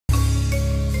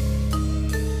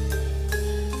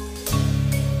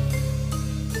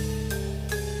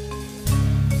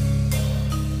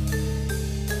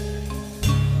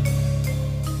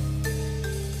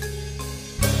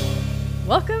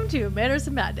to Manners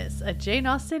and Madness, a Jane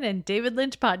Austen and David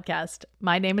Lynch podcast.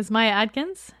 My name is Maya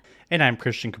Adkins. And I'm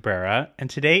Christian Cabrera, and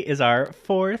today is our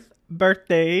 4th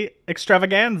birthday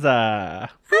extravaganza.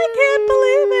 I can't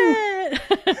believe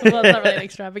it! Well, it's not really an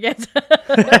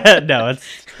extravaganza. No,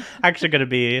 it's actually going to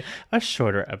be a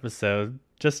shorter episode,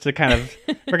 just to kind of,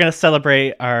 we're going to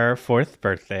celebrate our 4th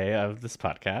birthday of this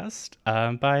podcast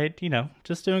by,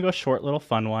 just doing a short little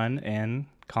fun one and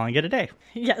calling it a day.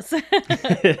 Yes.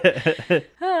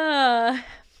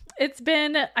 It's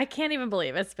been, I can't even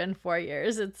believe it's been 4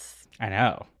 years. I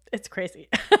know. It's crazy.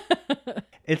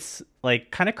 It's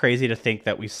like kind of crazy to think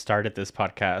that we started this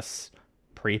podcast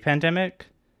pre-pandemic,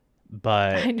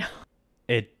 but I know.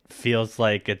 it feels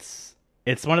like it's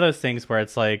one of those things where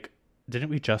it's like, didn't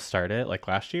we just start it like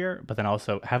last year? But then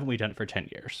also, haven't we done it for 10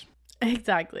 years?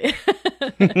 Exactly.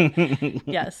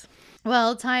 Yes.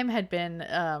 Well, time had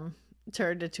been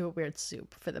turned into a weird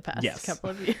soup for the past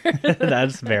couple of years.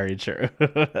 That's very true.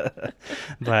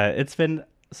 But it's been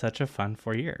such a fun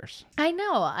 4 years. I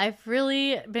know. I've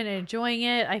really been enjoying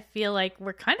it. I feel like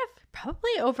we're kind of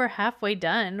probably over halfway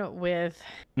done with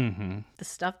the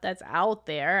stuff that's out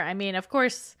there. I mean, of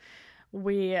course,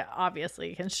 we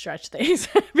obviously can stretch things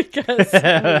because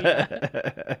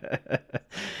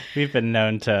we've been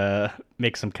known to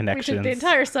make some connections. We took the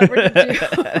entire summer to do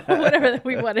whatever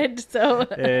we wanted. So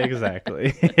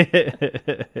exactly.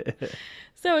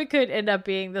 So it could end up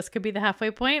being this could be the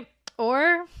halfway point,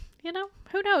 or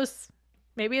who knows?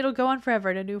 Maybe it'll go on forever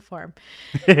in a new form.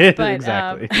 But,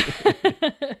 exactly.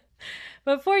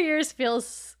 But 4 years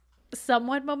feels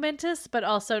somewhat momentous, but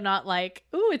also not like,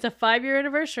 ooh, it's a 5-year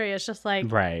anniversary. It's just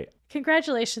like, right.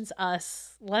 Congratulations,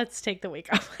 us. Let's take the week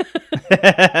off.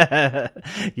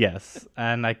 Yes,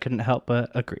 and I couldn't help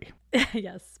but agree.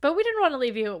 Yes, but we didn't want to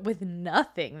leave you with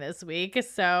nothing this week,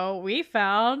 so we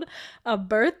found a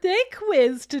birthday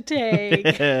quiz to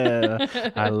take.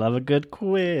 I love a good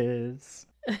quiz.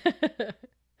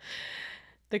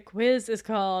 The quiz is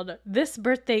called This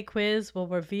Birthday Quiz Will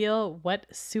Reveal What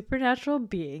Supernatural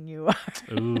Being You Are.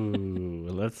 Ooh,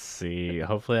 let's see.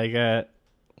 Hopefully I get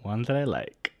one that I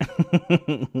like.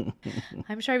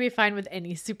 I'm sure I'd be fine with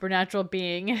any supernatural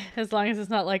being as long as it's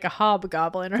not like a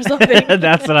hobgoblin or something.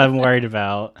 That's what I'm worried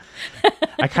about.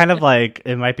 I kind of like,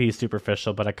 it might be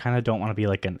superficial, but I kind of don't want to be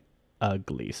like an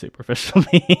ugly superficial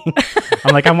being.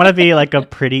 I'm like, I want to be like a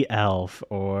pretty elf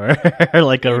or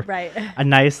like a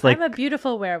nice like. I'm a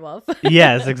beautiful werewolf.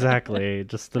 Yes, exactly.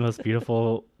 Just the most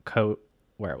beautiful coat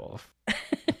werewolf.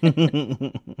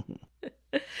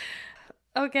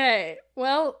 Okay,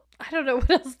 well, I don't know what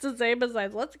else to say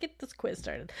besides let's get this quiz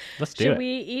started. Let's do it. Should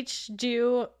we each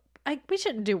do... we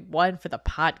shouldn't do one for the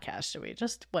podcast, should we?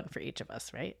 Just one for each of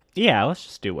us, right? Yeah, let's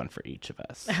just do one for each of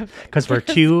us. Because we're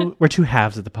two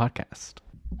halves of the podcast.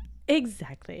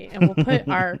 Exactly. And we'll put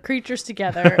our creatures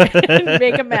together and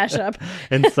make a mashup.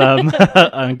 In some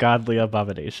ungodly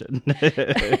abomination.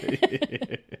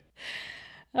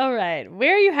 All right.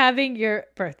 Where are you having your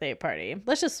birthday party?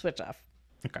 Let's just switch off.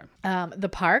 Okay. The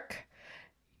park,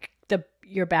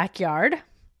 your backyard,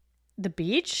 the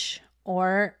beach,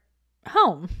 or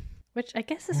home, which I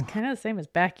guess is kind of the same as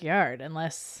backyard,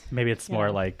 unless maybe it's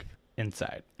more like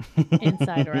inside.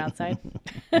 Inside or outside.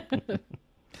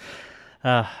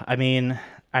 I mean,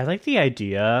 I like the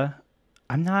idea.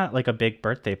 I'm not like a big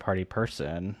birthday party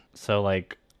person, so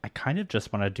like I kind of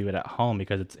just want to do it at home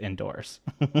because it's indoors.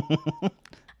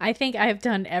 I think I've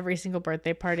done every single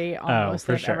birthday party almost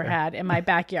I've ever had in my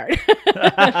backyard.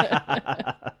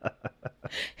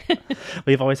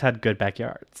 We've always had good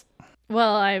backyards.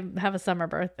 Well, I have a summer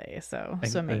birthday, so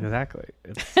swimming. Exactly.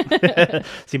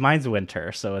 See, mine's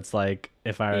winter, so it's like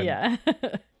if I'm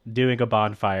doing a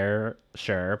bonfire,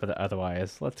 sure, but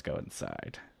otherwise, let's go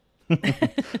inside. So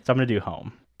I'm going to do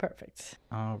home. Perfect.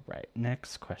 All right,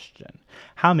 next question.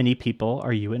 How many people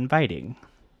are you inviting?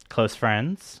 Close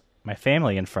friends? My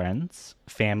family and friends,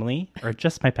 family, or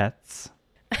just my pets?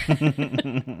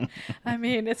 I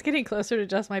mean, it's getting closer to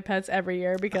just my pets every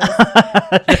year because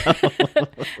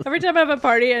every time I have a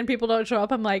party and people don't show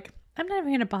up, I'm like, I'm not even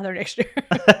going to bother next year.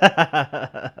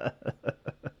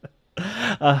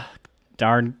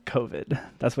 Darn COVID.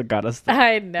 That's what got us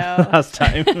I know. last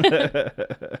time.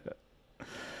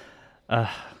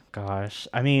 Gosh.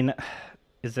 I mean,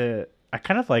 I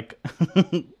kind of like...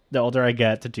 the older I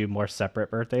get to do more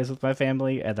separate birthdays with my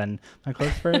family and then my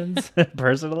close friends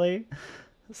personally.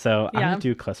 So I'm going to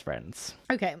do close friends.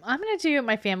 Okay. I'm going to do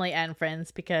my family and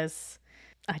friends because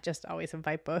I just always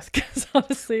invite both because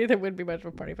honestly, there wouldn't be much of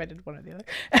a party if I did one or the other.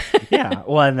 Yeah.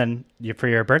 Well, and then for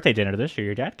your birthday dinner this year,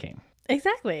 your dad came.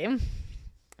 Exactly.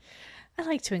 I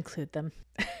like to include them.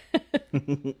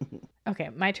 Okay,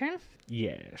 my turn.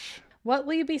 Yes. What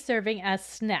will you be serving as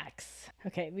snacks?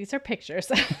 Okay, these are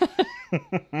pictures.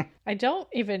 I don't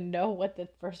even know what the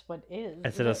first one is.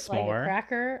 Is it a s'more? Like a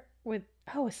cracker with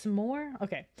a s'more?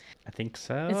 Okay. I think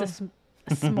so. It's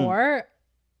a s'more,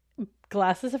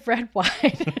 glasses of red wine.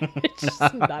 It's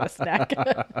just not a snack.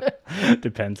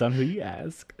 Depends on who you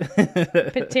ask.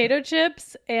 Potato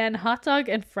chips and hot dog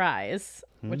and fries,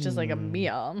 which is like a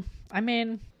meal. I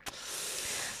mean,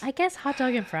 I guess hot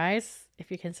dog and fries,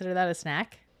 if you consider that a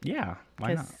snack. Yeah,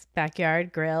 why not?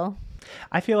 Backyard grill.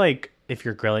 I feel like if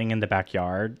you're grilling in the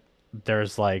backyard,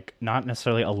 there's like not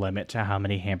necessarily a limit to how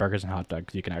many hamburgers and hot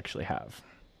dogs you can actually have.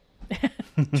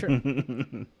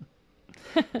 True.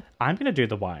 I'm going to do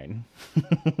the wine.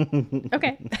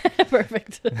 Okay,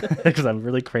 perfect. Because I'm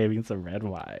really craving some red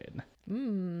wine.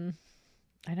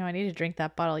 I know, I need to drink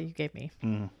that bottle you gave me.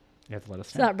 You have to let us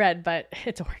It's know. not red, but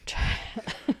it's orange.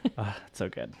 It's so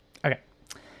good. Okay.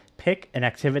 Pick an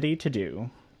activity to do.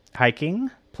 Hiking,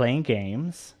 playing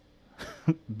games,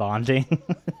 bonding,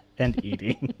 and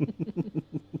eating.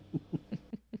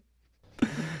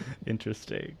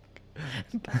 Interesting.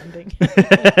 Bonding.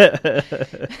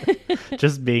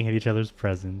 Just being in each other's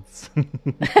presence.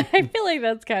 I feel like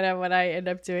that's kind of what I end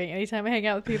up doing anytime I hang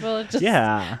out with people. Just,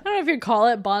 Yeah. I don't know if you'd call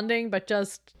it bonding, but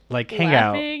just Like hang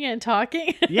out. laughing and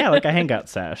talking. Yeah, like a hangout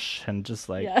sesh and just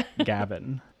like Yeah.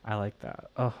 gabbing. I like that.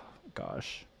 Oh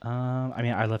gosh. I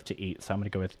mean, I love to eat, so I'm gonna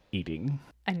go with eating.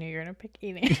 I knew you were going to pick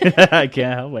eating. I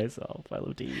can't help myself. I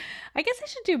love to eat. I guess I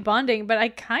should do bonding, but I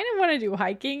kind of want to do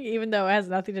hiking, even though it has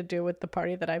nothing to do with the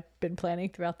party that I've been planning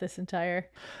throughout this entire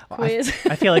quiz.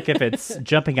 I feel like if it's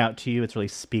jumping out to you, it's really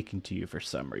speaking to you for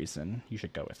some reason. You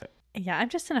should go with it. Yeah, I'm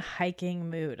just in a hiking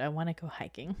mood. I want to go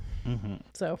hiking. Mm-hmm.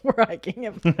 So we're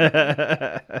hiking.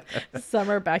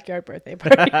 Summer backyard birthday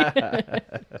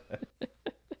party.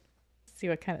 See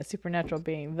what kind of supernatural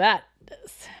being that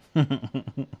is.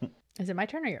 Is it my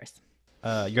turn or yours?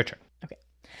 Your turn. Okay.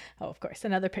 Oh, of course.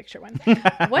 Another picture one.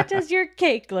 What does your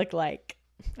cake look like?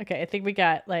 Okay, I think we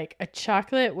got like a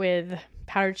chocolate with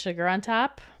powdered sugar on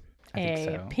top,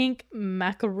 So. pink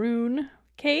macaroon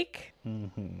cake,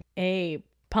 a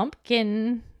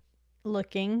pumpkin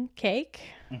looking cake.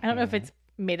 I don't know if it's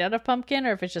made out of pumpkin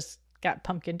or if it's just got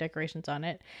pumpkin decorations on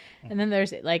it. And then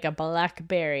there's like a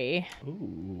blackberry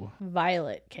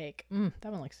violet cake.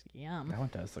 That one looks yum. That one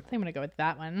does look. I think I'm going to go with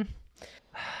that one.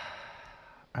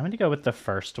 I'm going to go with the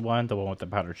first one, the one with the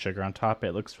powdered sugar on top.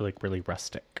 It looks really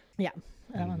rustic. Yeah,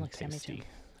 that one looks yummy tasty. too.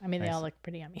 I mean, they Nice. all look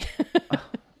pretty yummy.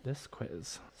 This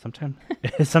quiz. Sometimes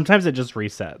it just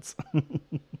resets.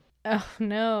 Oh,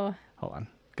 no. Hold on.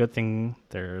 Good thing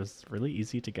there's really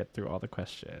easy to get through all the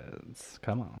questions.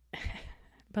 Come on.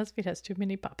 BuzzFeed has too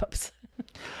many pop-ups.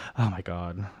 Oh my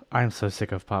god. I'm so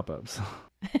sick of pop-ups.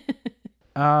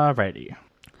 Alrighty.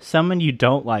 Someone you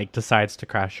don't like decides to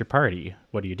crash your party.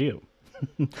 What do?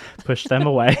 Push them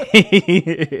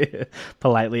away.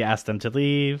 Politely ask them to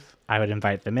leave. I would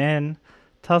invite them in.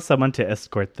 Tell someone to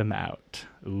escort them out.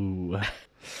 Ooh.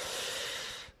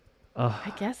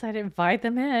 I guess I'd invite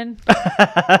them in.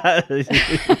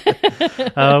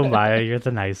 Oh Maya, you're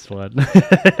the nice one.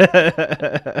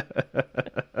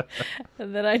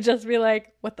 And then I'd just be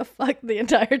like, what the fuck the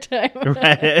entire time?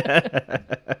 Right.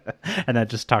 And then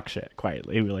just talk shit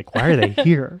quietly. We're like, why are they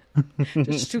here?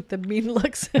 Just shoot them mean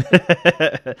looks.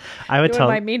 I would One tell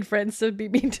of my mean friends to be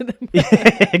mean to them.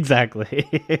 Exactly.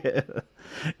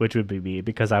 Which would be me,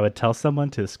 because I would tell someone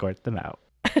to escort them out.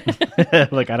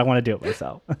 Like, I don't want to do it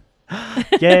myself.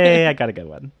 Yay, I got a good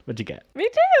one. What'd you get? Me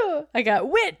too. I got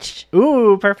witch.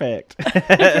 Ooh, perfect.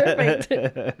 Perfect.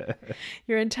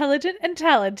 You're intelligent and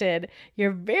talented.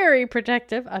 You're very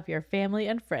protective of your family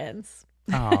and friends.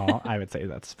 Oh, I would say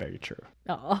that's very true.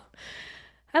 Oh,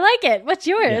 I like it. What's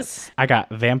yours? Yes. I got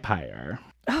vampire.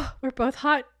 Oh, we're both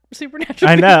hot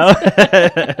supernatural I know.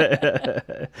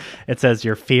 beings. It says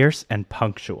you're fierce and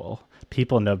punctual.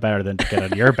 People know better than to get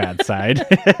on your bad side.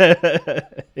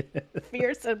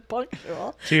 Fierce and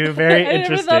punctual. Two very I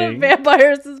never thought of interesting.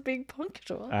 vampires as being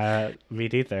punctual. Me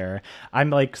neither. I'm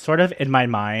like sort of in my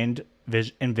mind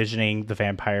envisioning the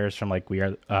vampires from like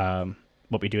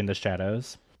What We Do in the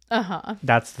Shadows. Uh-huh.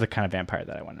 That's the kind of vampire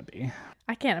that I want to be.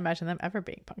 I can't imagine them ever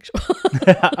being punctual.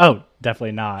 Oh,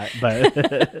 definitely not. But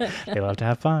they love to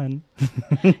have fun,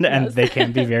 and Yes. they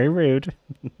can be very rude.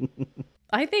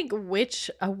 I think a witch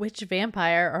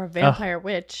vampire or a vampire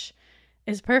witch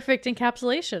is perfect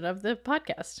encapsulation of the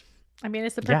podcast. I mean,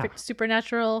 it's the Yeah. perfect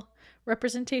supernatural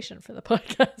representation for the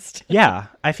podcast. Yeah,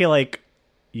 I feel like,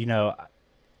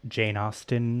 Jane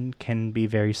Austen can be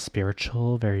very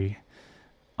spiritual, very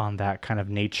on that kind of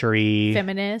naturey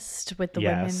feminist with the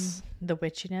women, yes, the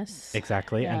witchiness.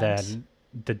 exactly, and then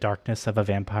the darkness of a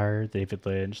vampire, David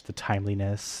Lynch, the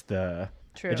timeliness,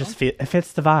 True. It just it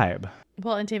fits the vibe.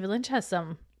 Well, and David Lynch has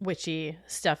some witchy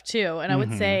stuff too, and I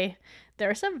would say there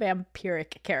are some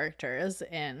vampiric characters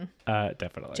in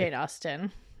definitely Jane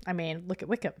Austen. I mean, look at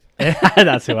Wickham.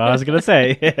 That's who I was gonna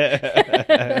say.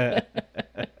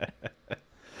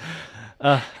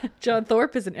 John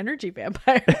Thorpe is an energy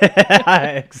vampire.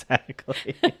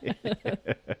 Exactly.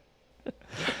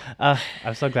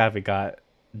 I'm so glad we got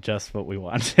just what we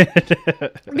wanted.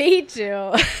 Me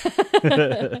too.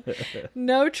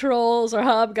 No trolls or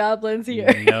hobgoblins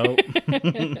here. Nope.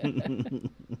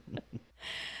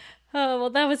 Oh, well,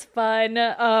 that was fun.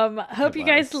 Hope you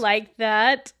guys liked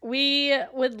that. We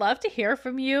would love to hear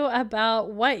from you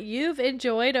about what you've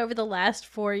enjoyed over the last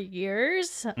 4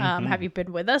 years. Have you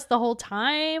been with us the whole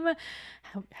time?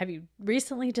 Have you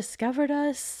recently discovered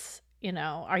us? You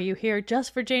know, are you here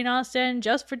just for Jane Austen,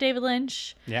 just for David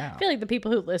Lynch? Yeah. I feel like the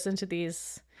people who listen to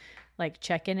these like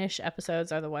check-in-ish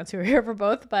episodes are the ones who are here for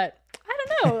both, but I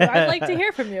don't know. I'd like to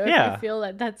hear from you if you feel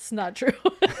that that's not true.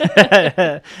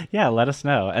 Yeah, let us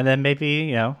know. And then maybe,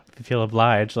 you know, if you feel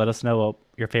obliged, let us know what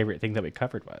your favorite thing that we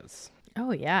covered was.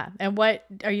 Oh, yeah. And what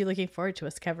are you looking forward to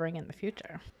us covering in the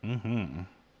future?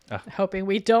 Hoping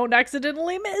we don't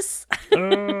accidentally miss.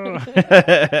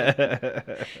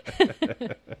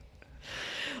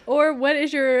 Or what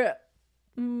is your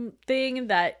thing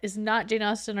that is not Jane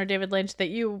Austen or David Lynch that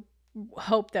you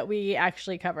hope that we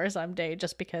actually cover someday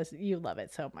just because you love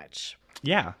it so much?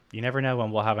 Yeah. You never know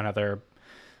when we'll have another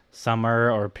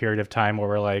summer or period of time where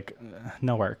we're like,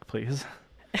 no work, please.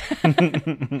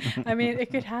 I mean, it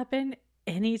could happen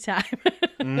anytime.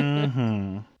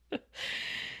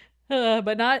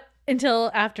 But not until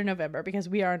after November because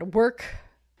we are in a work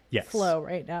flow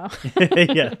right now.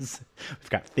 Yes. We've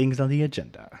got things on the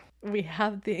agenda. We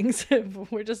have things.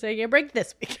 We're just taking a break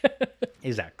this week.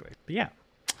 Exactly. But yeah,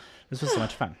 this was so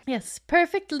much fun. Yes,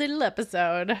 perfect little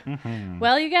episode.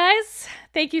 Well, you guys,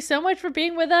 thank you so much for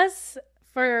being with us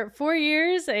for 4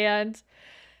 years, and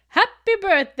happy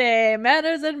birthday,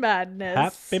 Manners and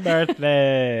Madness. Happy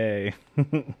birthday.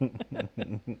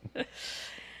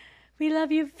 We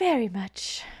love you very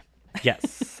much.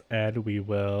 Yes, and we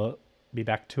will be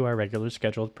back to our regular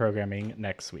scheduled programming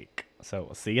next week. So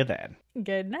we'll see you then.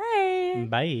 Good night.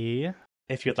 Bye.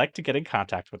 If you'd like to get in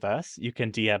contact with us, you can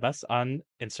DM us on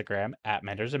Instagram at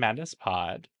Manners and Madness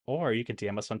Pod, or you can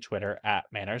DM us on Twitter at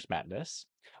Manners Madness,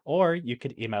 or you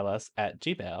could email us at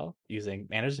Gmail using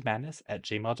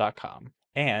mannersandmadness@gmail.com.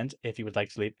 And if you would like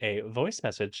to leave a voice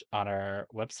message on our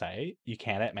website, you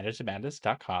can at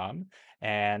mannersandmadness.com,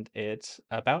 and it's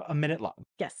about a minute long.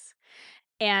 Yes.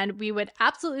 And we would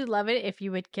absolutely love it if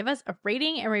you would give us a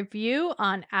rating and review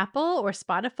on Apple or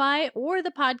Spotify or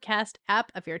the podcast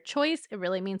app of your choice. It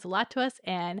really means a lot to us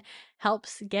and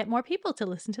helps get more people to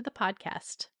listen to the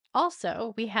podcast.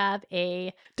 Also, we have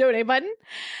a donate button,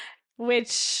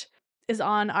 which is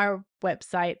on our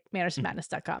website,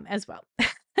 mannersandmadness.com as well.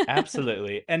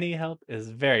 Absolutely. Any help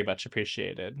is very much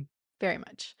appreciated. Very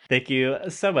much. Thank you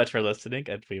so much for listening,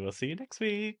 and we will see you next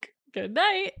week. Good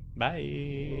night.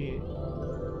 Bye.